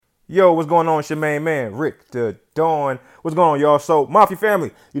Yo, what's going on? It's your main man, Rick the Dawn. What's going on, y'all? So, Mafia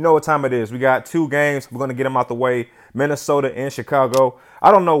family, you know what time it is. We got two games. We're going to get them out the way. Minnesota and Chicago.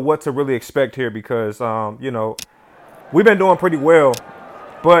 I don't know what to really expect here because, we've been doing pretty well,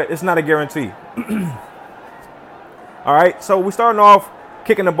 but it's not a guarantee. All right, so we're starting off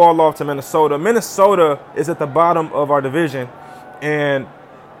kicking the ball off to Minnesota. Minnesota is at the bottom of our division. And,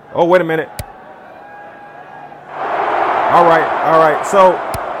 oh, wait a minute. All right. So,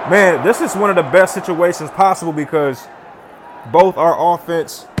 man, this is one of the best situations possible because both our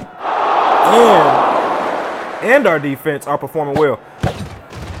offense and our defense are performing well.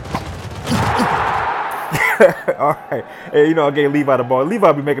 All right. Hey, I gave Levi the ball.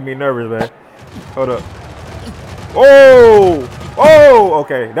 Levi be making me nervous, man. Hold up. Oh,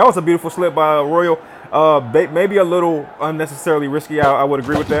 okay. That was a beautiful slip by Royal. Maybe a little unnecessarily risky. I would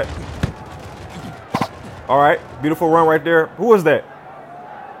agree with that. All right. Beautiful run right there. Who was that?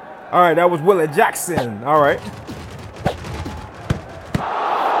 All right, that was Willie Jackson. All right.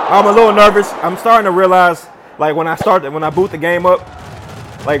 I'm a little nervous. I'm starting to realize, like, when I boot the game up,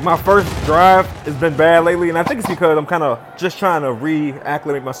 like, my first drive has been bad lately, and I think it's because I'm kind of just trying to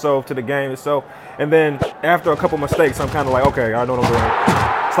reacclimate myself to the game itself. And then after a couple mistakes, I'm kind of like, okay, I know what I'm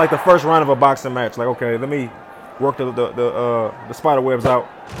doing. It's like the first round of a boxing match. Like, okay, let me work the spider webs out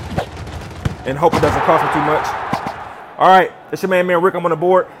and hope it doesn't cost me too much. All right, it's your man Rick. I'm on the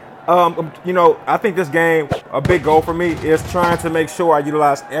board. I think this game, a big goal for me is trying to make sure I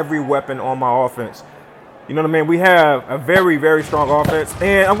utilize every weapon on my offense. You know what I mean? We have a very, very strong offense,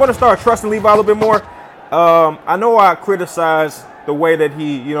 and I'm going to start trusting Levi a little bit more. I know I criticize the way that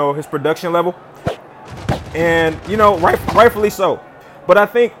he, his production level, and, rightfully so. But I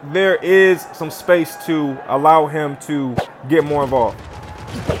think there is some space to allow him to get more involved.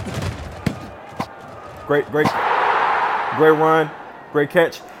 Great run, great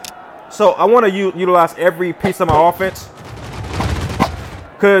catch. So I want to utilize every piece of my offense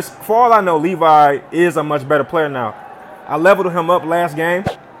because for all I know, Levi is a much better player now. I leveled him up last game.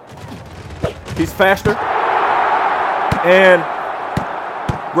 He's faster. And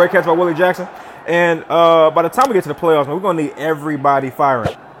great catch by Willie Jackson. And by the time we get to the playoffs, man, we're going to need everybody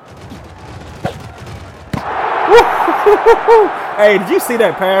firing. Hey, did you see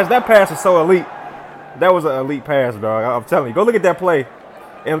that pass? That pass is so elite. That was an elite pass, dog. I'm telling you. Go look at that play.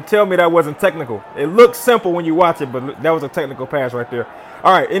 And tell me that wasn't technical. It looks simple when you watch it, but that was a technical pass right there.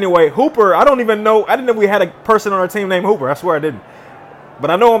 All right, anyway, Hooper, I don't even know. I didn't know we had a person on our team named Hooper. I swear I didn't.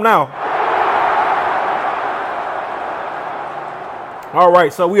 But I know him now. All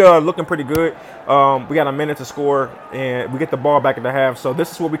right, so we are looking pretty good. We got a minute to score, and we get the ball back at the half. So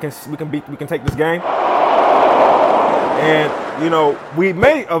this is where we can take this game. And, we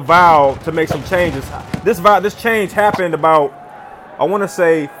made a vow to make some changes. This change happened about, I want to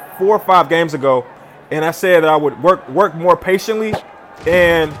say 4 or 5 games ago, and I said that I would work more patiently,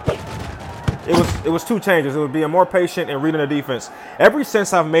 and it was 2 changes. It was being more patient and reading the defense. Ever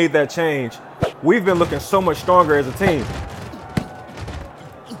since I've made that change, we've been looking so much stronger as a team.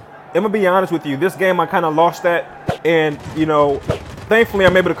 I'm gonna be honest with you. This game I kind of lost that, and thankfully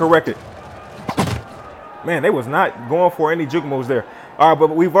I'm able to correct it. Man, they was not going for any juke moves there. All right,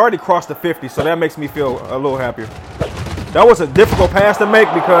 but we've already crossed the 50, so that makes me feel a little happier. That was a difficult pass to make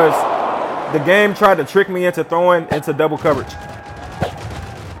because the game tried to trick me into throwing into double coverage.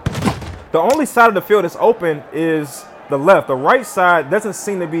 The only side of the field that's open is the left. The right side doesn't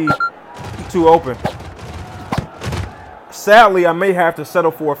seem to be too open. Sadly, I may have to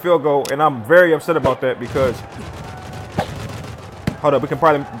settle for a field goal, and I'm very upset about that because, hold up, we can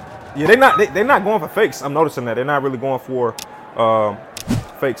probably, yeah, they're not going for fakes. I'm noticing that they're not really going for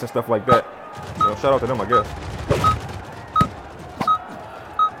fakes and stuff like that. Shout out to them, I guess.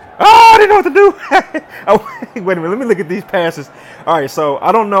 Oh, I didn't know what to do. Oh, wait a minute. Let me look at these passes. All right, so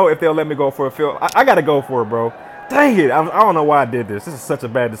I don't know if they'll let me go for a field. I got to go for it, bro. Dang it. I don't know why I did this. This is such a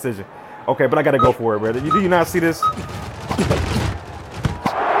bad decision. Okay, but I got to go for it, bro. Do you not see this? Oh,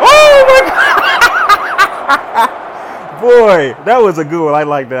 my God. Boy, that was a good one. I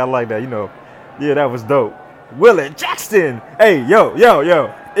like that. Yeah, that was dope. Willie Jackson. Hey, yo.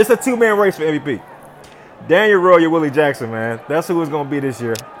 It's a 2-man race for MVP. Daniel Roy, Willie Jackson, man. That's who it's going to be this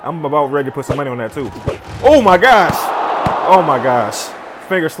year. I'm about ready to put some money on that, too. Oh, my gosh.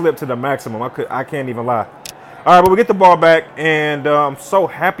 Finger slipped to the maximum. I can't even lie. All right, but we get the ball back, and I'm so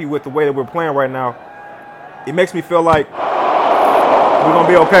happy with the way that we're playing right now. It makes me feel like we're going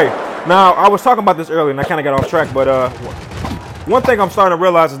to be okay. Now, I was talking about this earlier, and I kind of got off track, but one thing I'm starting to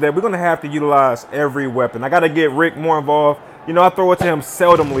realize is that we're going to have to utilize every weapon. I got to get Rick more involved. I throw it to him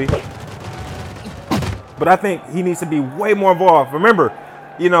seldomly. But I think he needs to be way more involved. Remember,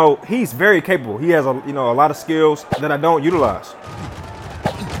 you know, he's very capable. He has a lot of skills that I don't utilize.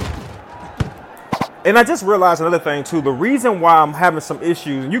 And I just realized another thing too. The reason why I'm having some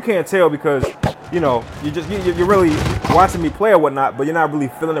issues, and you can't tell because, you know, you're really watching me play or whatnot, but you're not really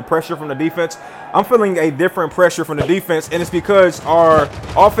feeling the pressure from the defense. I'm feeling a different pressure from the defense, and it's because our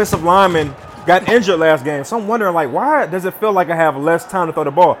offensive lineman got injured last game. So I'm wondering, like, why does it feel like I have less time to throw the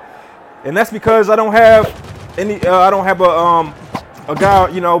ball? And that's because I don't have a guy,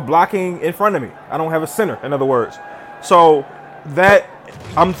 you know, blocking in front of me. I don't have a center, in other words. So that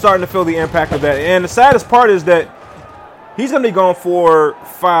I'm starting to feel the impact of that. And the saddest part is that he's going to be gone for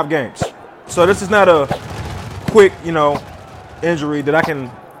 5 games. So this is not a quick, you know, injury that I can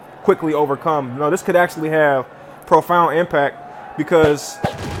quickly overcome. No, this could actually have profound impact because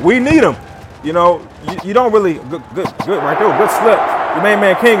we need him. You know, you don't really good right there. Good slip. Your main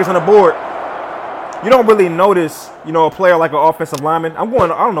man King is on the board. You don't really notice, you know, a player like an offensive lineman. I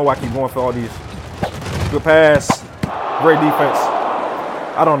don't know why I keep going for all these. Good pass, great defense.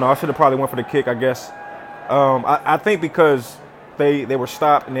 I don't know. I should have probably went for the kick, I guess. I think because they were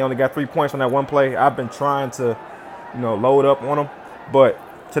stopped and they only got 3 points on that one play. I've been trying to, you know, load up on them, but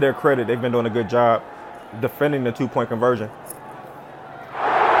to their credit, they've been doing a good job defending the 2-point conversion.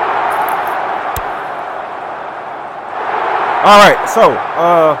 All right, so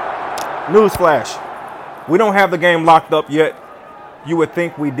newsflash. We don't have the game locked up yet. You would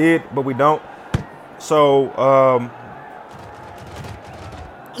think we did, but we don't. So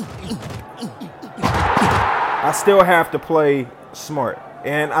I still have to play smart.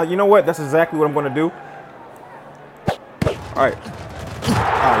 And you know what? That's exactly what I'm going to do. All right,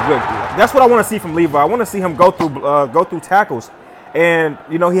 good. That's what I want to see from Levi. I want to see him go through tackles. And,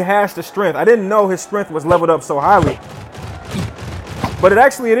 you know, he has the strength. I didn't know his strength was leveled up so highly. But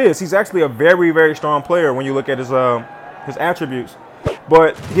it is. He's actually a very, very strong player when you look at his attributes.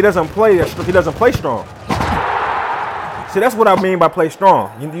 But he doesn't play strong. See, that's what I mean by play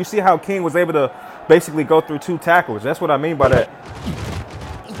strong. You see how King was able to basically go through 2 tackles. That's what I mean by that.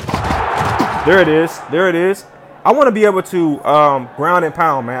 There it is. There it is. I want to be able to ground and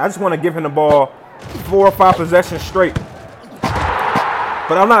pound, man. I just want to give him the ball 4 or 5 possessions straight.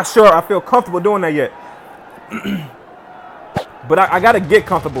 But I'm not sure I feel comfortable doing that yet. But I got to get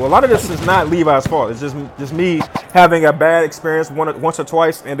comfortable. A lot of this is not Levi's fault. It's just me having a bad experience once or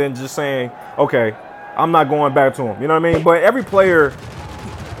twice and then just saying, okay, I'm not going back to him. You know what I mean? But every player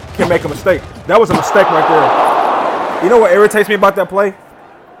can make a mistake. That was a mistake right there. You know what irritates me about that play?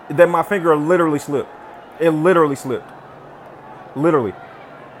 That my finger literally slipped. It literally slipped. Literally.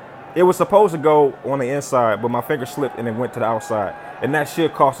 It was supposed to go on the inside, but my finger slipped and it went to the outside. And that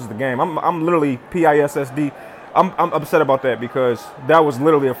shit cost us the game. I'm literally PISSD. I'm upset about that because that was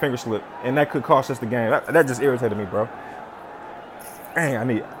literally a finger slip, and that could cost us the game. That just irritated me, bro. Dang, I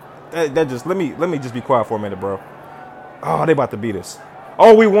need that. Just let me just be quiet for a minute, bro. Oh, they about to beat us.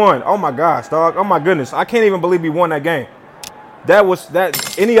 Oh, we won. Oh my gosh, dog. Oh my goodness, I can't even believe we won that game.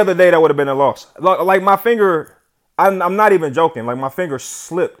 That any other day that would have been a loss. Like my finger, I'm not even joking. Like my finger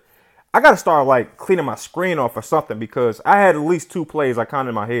slipped. I gotta start like cleaning my screen off or something because I had at least 2 plays I counted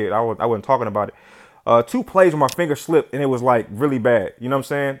in my head. I wasn't talking about it. 2 plays where my finger slipped and it was like really bad. You know what I'm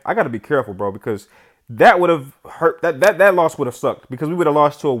saying? I got to be careful, bro, because that would have hurt. That loss would have sucked because we would have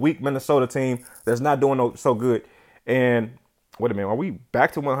lost to a weak Minnesota team that's not doing so good. And wait a minute, are we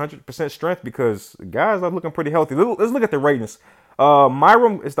back to 100% strength? Because guys are looking pretty healthy. Let's look at the ratings.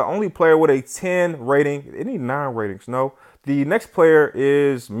 Myram is the only player with a 10 rating. Any 9 ratings? No. The next player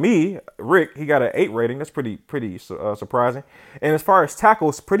is me, Rick. He got an 8 rating. That's pretty surprising. And as far as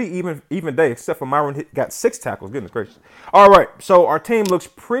tackles, pretty even day, except for Myron got 6 tackles. Goodness gracious. All right, so our team looks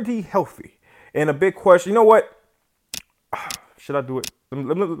pretty healthy. And a big question, you know what? Should I do it? Let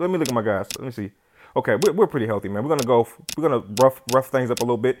me look at my guys. Let me see. Okay, we're pretty healthy, man. We're gonna rough things up a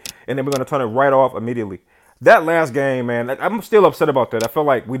little bit, and then we're gonna turn it right off immediately. That last game, man, I'm still upset about that. I feel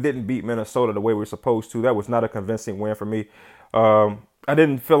like we didn't beat Minnesota the way we were supposed to. That was not a convincing win for me. I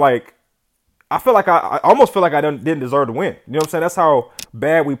almost feel like I didn't deserve to win. You know what I'm saying? That's how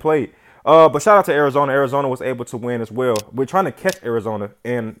bad we played. But shout out to Arizona. Arizona was able to win as well. We're trying to catch Arizona,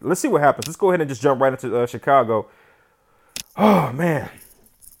 and let's see what happens. Let's go ahead and just jump right into Chicago. Oh, man.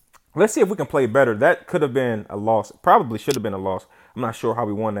 Let's see if we can play better. That could have been a loss. Probably should have been a loss. I'm not sure how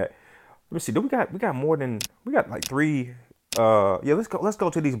we won that. Let me see. We got like 3. Yeah, let's go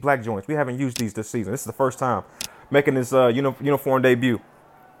to these black joints. We haven't used these this season. This is the first time making this uniform debut.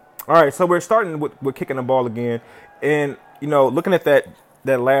 All right, so we're starting with kicking the ball again, and looking at that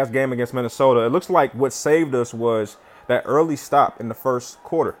last game against Minnesota, it looks like what saved us was that early stop in the first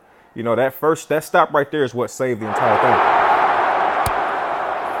quarter. That stop right there is what saved the entire thing.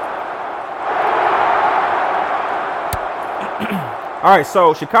 All right,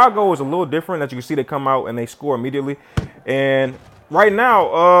 so Chicago is a little different. As you can see, they come out and they score immediately. And right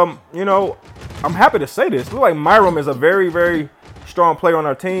now, you know, I'm happy to say this. It looks like Myram is a very, very strong player on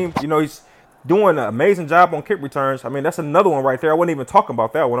our team. You know, he's doing an amazing job on kick returns. I mean, that's another one right there. I wasn't even talking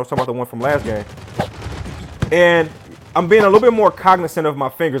about that one. I was talking about the one from last game. And I'm being a little bit more cognizant of my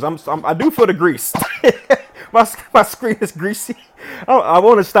fingers. I do feel the grease. my screen is greasy. I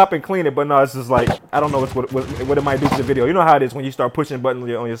want to stop and clean it, but no, it's just like, I don't know what it might do to the video. You know how it is when you start pushing buttons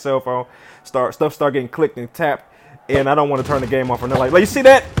on your cell phone, stuff start getting clicked and tapped, and I don't want to turn the game off or nothing. Like you see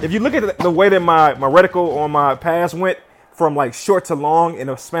that? If you look at the way that my reticle on my pass went from like short to long in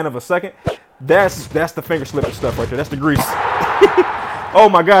a span of a second, that's the finger slipping stuff right there. That's the grease. Oh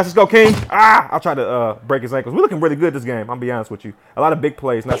my gosh, let's go, King. I'll try to break his ankles. We're looking really good this game, I'll be honest with you. A lot of big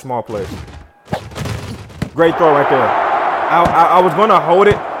plays, not small plays. Great throw right there. I was gonna hold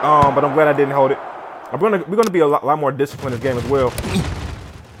it, but I'm glad I didn't hold it. We're gonna be a lot more disciplined this game as well.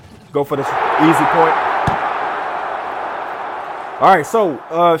 Go for this easy point. All right,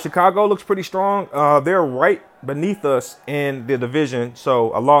 so Chicago looks pretty strong. They're right beneath us in the division,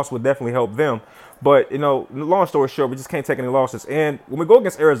 so a loss would definitely help them. But you know, long story short, we just can't take any losses. And when we go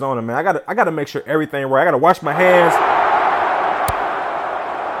against Arizona, man, I gotta make sure everything right. I gotta wash my hands.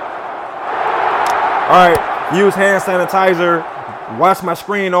 All right, use hand sanitizer, wash my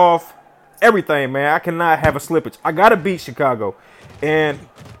screen off, everything, man. I cannot have a slippage. I gotta beat Chicago, and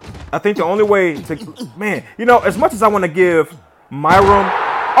I think the only way to, man, you know, as much as I want to give Myram,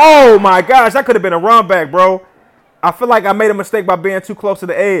 oh my gosh, that could have been a run back, bro. I feel like I made a mistake by being too close to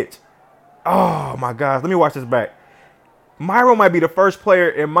the edge. Oh my gosh, let me watch this back. Myram might be the first player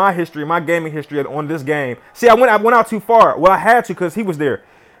in my history, my gaming history on this game. See, I went out too far. Well, I had to because he was there.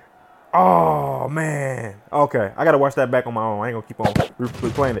 Oh man. Okay, I gotta watch that back on my own. I ain't gonna keep on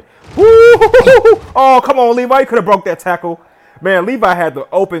replaying it. Woo! Oh, come on, Levi. You could have broke that tackle. Man, Levi had the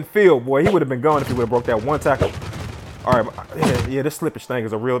open field, boy. He would have been gone if he would have broke that one tackle. All right, yeah, this slippage thing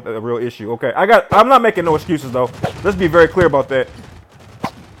is a real issue. Okay, I'm not making no excuses though. Let's be very clear about that.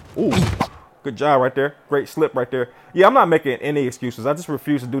 Ooh, good job right there. Great slip right there. Yeah, I'm not making any excuses. I just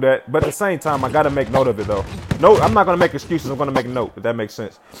refuse to do that. But at the same time, I gotta make note of it though. No, I'm not gonna make excuses. I'm gonna make a note, if that makes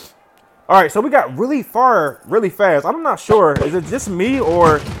sense. All right, so we got really far, really fast. I'm not sure. Is it just me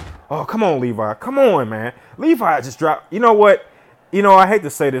or... Oh, come on, Levi. Come on, man. Levi just dropped... You know what? You know, I hate to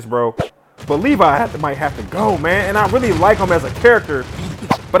say this, bro. But Levi might have to go, man. And I really like him as a character.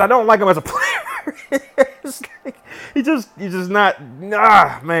 But I don't like him as a player. He's just not...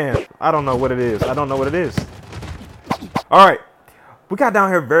 Nah, man. I don't know what it is. I don't know what it is. All right. We got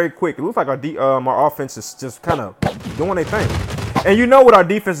down here very quick. It looks like our offense is just kind of doing their thing. And you know what our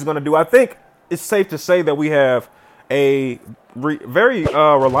defense is going to do. I think it's safe to say that we have a very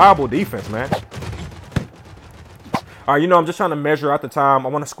reliable defense, man. All right, you know, I'm just trying to measure out the time. I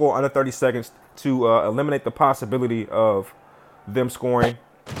want to score under 30 seconds to eliminate the possibility of them scoring.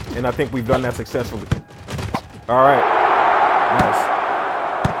 And I think we've done that successfully. All right. Nice.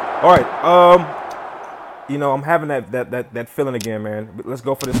 All right. You know, I'm having that feeling again, man. Let's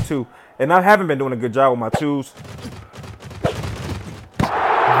go for this 2. And I haven't been doing a good job with my 2s.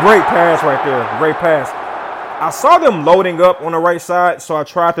 Great pass right there. Great pass. I saw them loading up on the right side, so I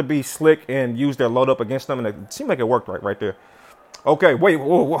tried to be slick and use their load up against them, and it seemed like it worked right there. Okay, wait,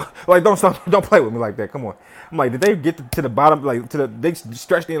 whoa. Like, don't play with me like that. Come on. I'm like, did they get to the bottom? Like, they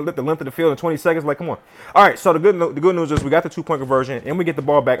stretched the length of the field in 20 seconds? Like, come on. All right, so the good news is we got the 2-point conversion, and we get the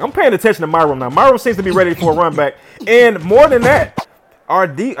ball back. I'm paying attention to Myram now. Myram seems to be ready for a run back, and more than that, our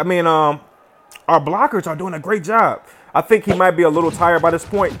blockers are doing a great job. I think he might be a little tired by this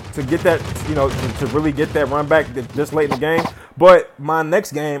point to get that, you know, to really get that run back this late in the game. But my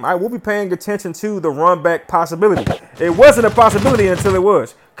next game, I will be paying attention to the run back possibility. It wasn't a possibility until it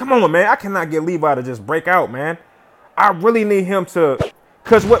was. Come on, man. I cannot get Levi to just break out, man. I really need him to,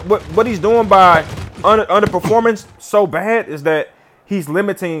 because what he's doing by underperforming so bad is that he's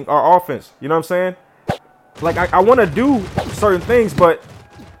limiting our offense. You know what I'm saying? Like, I want to do certain things, but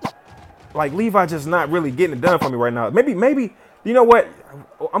like Levi just not really getting it done for me right now. Maybe, you know what?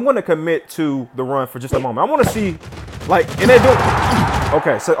 I'm going to commit to the run for just a moment. I want to see, like, and they're doing,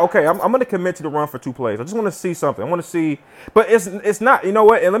 okay, I'm going to commit to the run for 2 plays. I just want to see something. I want to see, but it's not, you know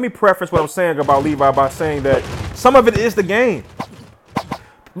what? And let me preface what I'm saying about Levi by saying that some of it is the game.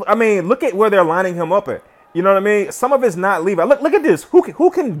 I mean, look at where they're lining him up at. You know what I mean? Some of it's not Levi. Look at this.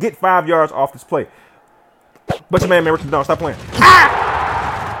 Who can get 5 yards off this play? But your man, no, stop playing.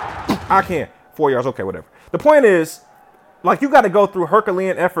 I can't. 4 yards. Okay, whatever. The point is, like, you got to go through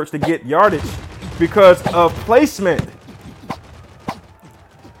Herculean efforts to get yardage because of placement.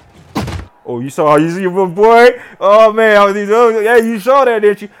 Oh, you saw your boy? Oh, man. Yeah, you saw that,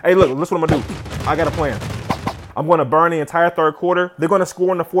 didn't you? Hey, look, listen what I'm going to do. I got a plan. I'm going to burn the entire third quarter. They're going to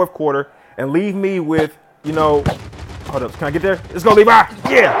score in the fourth quarter and leave me with, hold up. Can I get there? Let's go, Levi.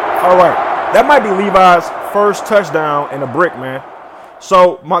 Yeah. All right. That might be Levi's first touchdown in a brick, man.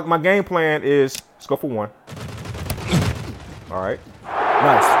 So my game plan is, let's go for one. All right.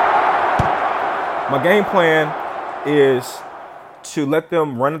 Nice. My game plan is to let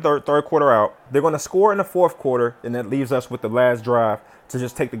them run the third quarter out. They're going to score in the fourth quarter, and that leaves us with the last drive to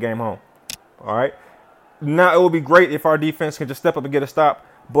just take the game home. All right. Now, it would be great if our defense can just step up and get a stop,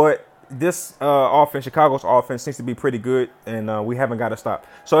 but this offense, Chicago's offense, seems to be pretty good, and we haven't got a stop.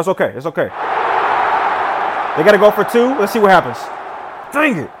 So it's okay. It's okay. They got to go for two. Let's see what happens.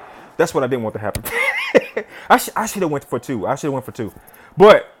 Dang it. That's what I didn't want to happen. I should have went for two.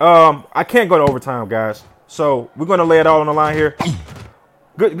 But I can't go to overtime, guys. So we're going to lay it all on the line here.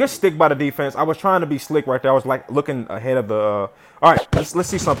 Good stick by the defense. I was trying to be slick right there. I was like looking ahead of the. All right, let's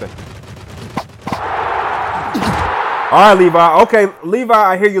see something. All right, Levi. Okay, Levi,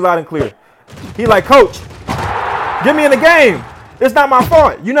 I hear you loud and clear. He like, Coach, get me in the game. It's not my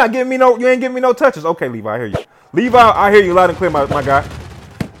fault. You ain't giving me no touches. Okay, Levi, I hear you. Levi, I hear you loud and clear, my guy.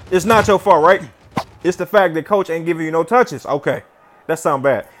 It's not your fault, right? It's the fact that Coach ain't giving you no touches. Okay, that sound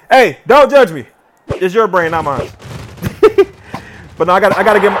bad. Hey, don't judge me. It's your brain, not mine. But no, I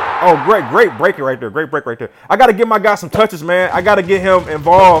gotta get my great break right there. Great break right there. I gotta give my guy some touches, man. I gotta get him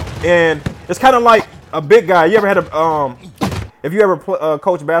involved, and it's kind of like a big guy. You ever had if you ever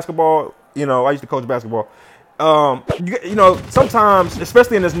coach basketball, I used to coach basketball. Sometimes,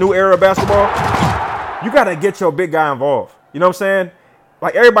 especially in this new era of basketball, you gotta get your big guy involved. You know what I'm saying?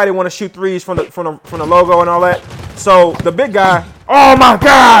 Like everybody want to shoot threes from the logo and all that. So the big guy, oh my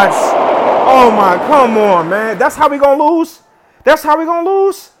gosh, come on, man. That's how we gonna lose.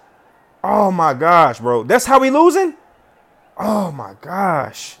 Oh my gosh, bro. That's how we losing. Oh my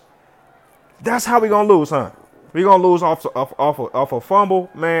gosh. That's how we gonna lose, huh? We gonna lose off a fumble,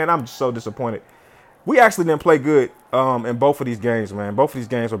 man. I'm just so disappointed. We actually didn't play good in both of these games, man. Both of these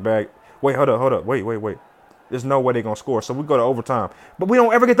games were bad. Wait, hold up. Wait. There's no way they're gonna score, so we go to overtime. But we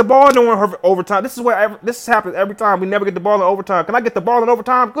don't ever get the ball in overtime. This happens every time. We never get the ball in overtime. Can I get the ball in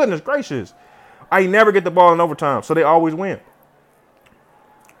overtime? Goodness gracious, I never get the ball in overtime, so they always win.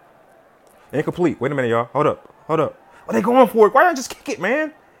 Incomplete. Wait a minute, y'all. Hold up. Are they going for it? Why don't you just kick it,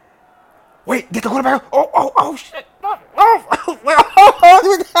 man? Wait, get the quarterback. Oh, shit.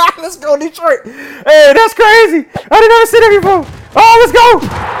 Let's go, Detroit. Hey, that's crazy. I didn't ever see that before. Oh, let's go.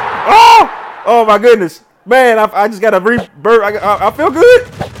 Oh my goodness. Man, I just got a rebirth. I feel good.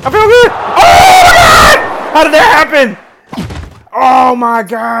 Oh, my God. How did that happen? Oh, my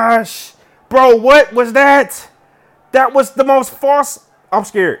gosh. Bro, what was that? That was the most false. I'm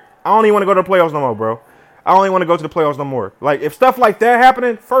scared. I don't even want to go to the playoffs no more, bro. I don't even want to go to the playoffs no more. Like, if stuff like that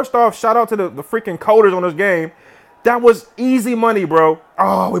happening, first off, shout out to the freaking coders on this game. That was easy money, bro.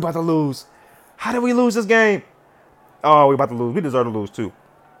 Oh, we about to lose. How did we lose this game? Oh, we about to lose. We deserve to lose, too.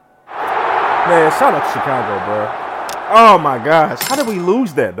 Man, shout out to Chicago, bro. Oh, my gosh. How did we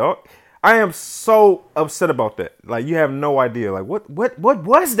lose that, dog? I am so upset about that. Like, you have no idea. Like, what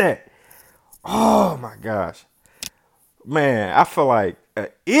was that? Oh, my gosh. Man, I feel like an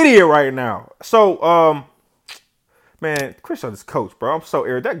idiot right now. So, man, Chris is coach, bro. I'm so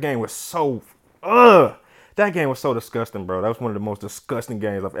irritated. That game was so, that game was so disgusting, bro. That was one of the most disgusting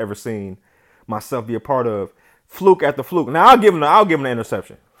games I've ever seen myself be a part of. Fluke after fluke. Now, I'll give him the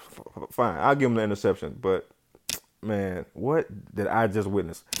interception. Fine, I'll give him the interception. But, man, what did I just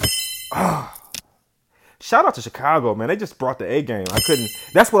witness? Shout out to Chicago, man. They just brought the A game.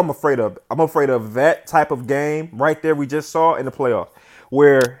 That's what I'm afraid of. I'm afraid of that type of game right there we just saw in the playoffs,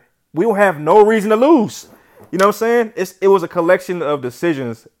 where we don't have no reason to lose. You know what I'm saying? It was a collection of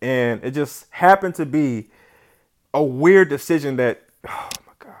decisions, and it just happened to be a weird decision that, oh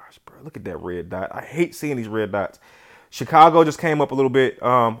my gosh, bro, look at that red dot. I hate seeing these red dots. Chicago just came up a little bit.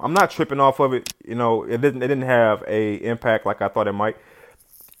 I'm not tripping off of it. It didn't have a impact like I thought it might.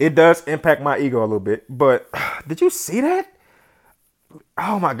 It does impact my ego a little bit, but did you see that?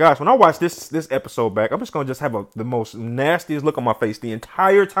 Oh my gosh, when I watch this episode back, I'm just going to just have the most nastiest look on my face the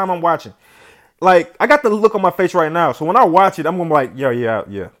entire time I'm watching. Like, I got the look on my face right now, so when I watch it, I'm going to be like,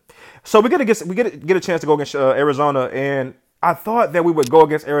 yeah. So we get a chance to go against Arizona, and I thought that we would go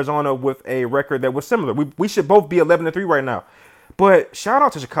against Arizona with a record that was similar. We should both be 11-3 right now. But shout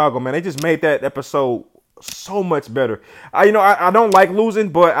out to Chicago, man. They just made that episode so much better. I don't like losing,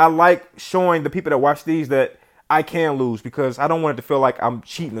 but I like showing the people that watch these that I can lose, because I don't want it to feel like I'm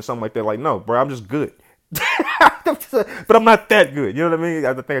cheating or something like that. Like, no, bro, I'm just good. But I'm not that good. You know what I mean?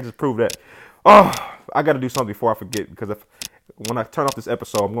 I think I just proved that. Oh, I got to do something before I forget, because when I turn off this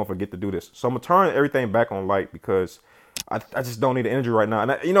episode, I'm going to forget to do this. So I'm going to turn everything back on light, because I just don't need an injury right now.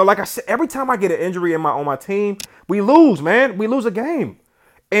 And like I said, every time I get an injury on my team, we lose, man. We lose a game.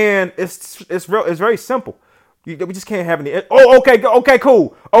 And it's very simple. We just can't have any. Oh, okay,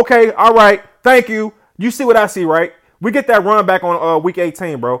 cool. Okay, all right. Thank you. You see what I see, right? We get that run back on week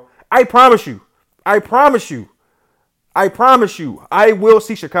 18, bro. I promise you. I will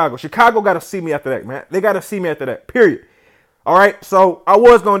see Chicago. Chicago got to see me after that, man. They got to see me after that, period. All right? So I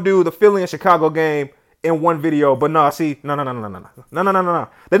was going to do the Philly and Chicago game in one video, but no. They're not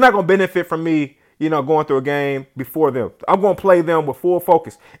going to benefit from me, going through a game before them. I'm going to play them with full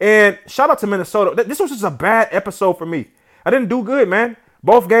focus. And shout out to Minnesota. This was just a bad episode for me. I didn't do good, man.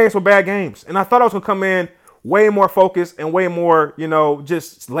 Both games were bad games. And I thought I was going to come in way more focused and way more,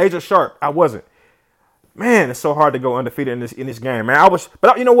 just laser sharp. I wasn't. Man, it's so hard to go undefeated in this game, man.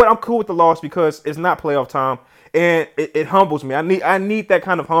 But you know what? I'm cool with the loss because it's not playoff time, and it humbles me. I need that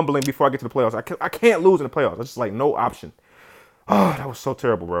kind of humbling before I get to the playoffs. I can't lose in the playoffs. It's just like no option. Oh, that was so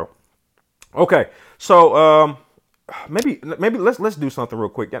terrible, bro. Okay, so maybe let's do something real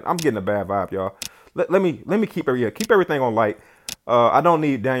quick. I'm getting a bad vibe, y'all. Let me keep everything on light. I don't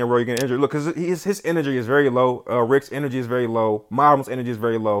need Daniel Roy getting injured. Look, because his energy is very low. Rick's energy is very low. Marlon's energy is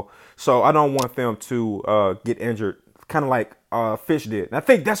very low. So I don't want them to get injured, kind of like Fish did. And I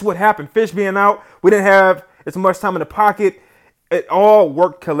think that's what happened. Fish being out, we didn't have as much time in the pocket. It all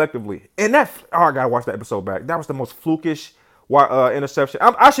worked collectively. And I gotta watch that episode back. That was the most flukish interception.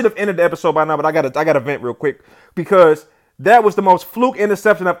 I should have ended the episode by now, but I gotta vent real quick because that was the most fluke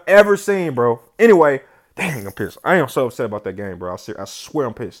interception I've ever seen, bro. Anyway. Dang, I'm pissed. I am so upset about that game, bro. I swear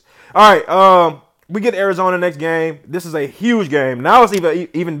I'm pissed. All right, we get Arizona next game. This is a huge game. Now it's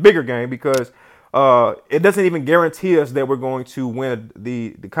even bigger game because it doesn't even guarantee us that we're going to win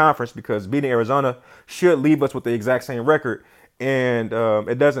the conference, because beating Arizona should leave us with the exact same record, and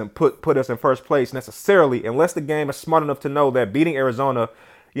it doesn't put us in first place necessarily unless the game is smart enough to know that beating Arizona,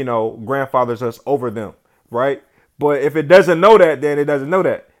 grandfathers us over them, right? But if it doesn't know that, then it doesn't know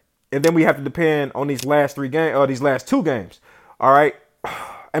that. And then we have to depend on these last 3 games, or these last 2 games. All right.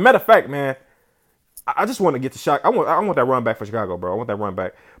 And matter of fact, man, I just want to get the shot. I want that run back for Chicago, bro. I want that run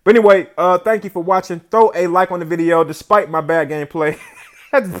back. But anyway, thank you for watching. Throw a like on the video, despite my bad gameplay.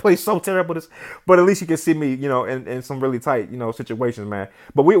 I just play so terrible, but at least you can see me, in some really tight, situations, man.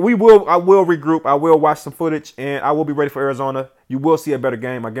 But I will regroup. I will watch some footage, and I will be ready for Arizona. You will see a better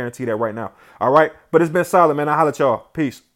game. I guarantee that right now. All right. But it's been solid, man. I'll holler at y'all. Peace.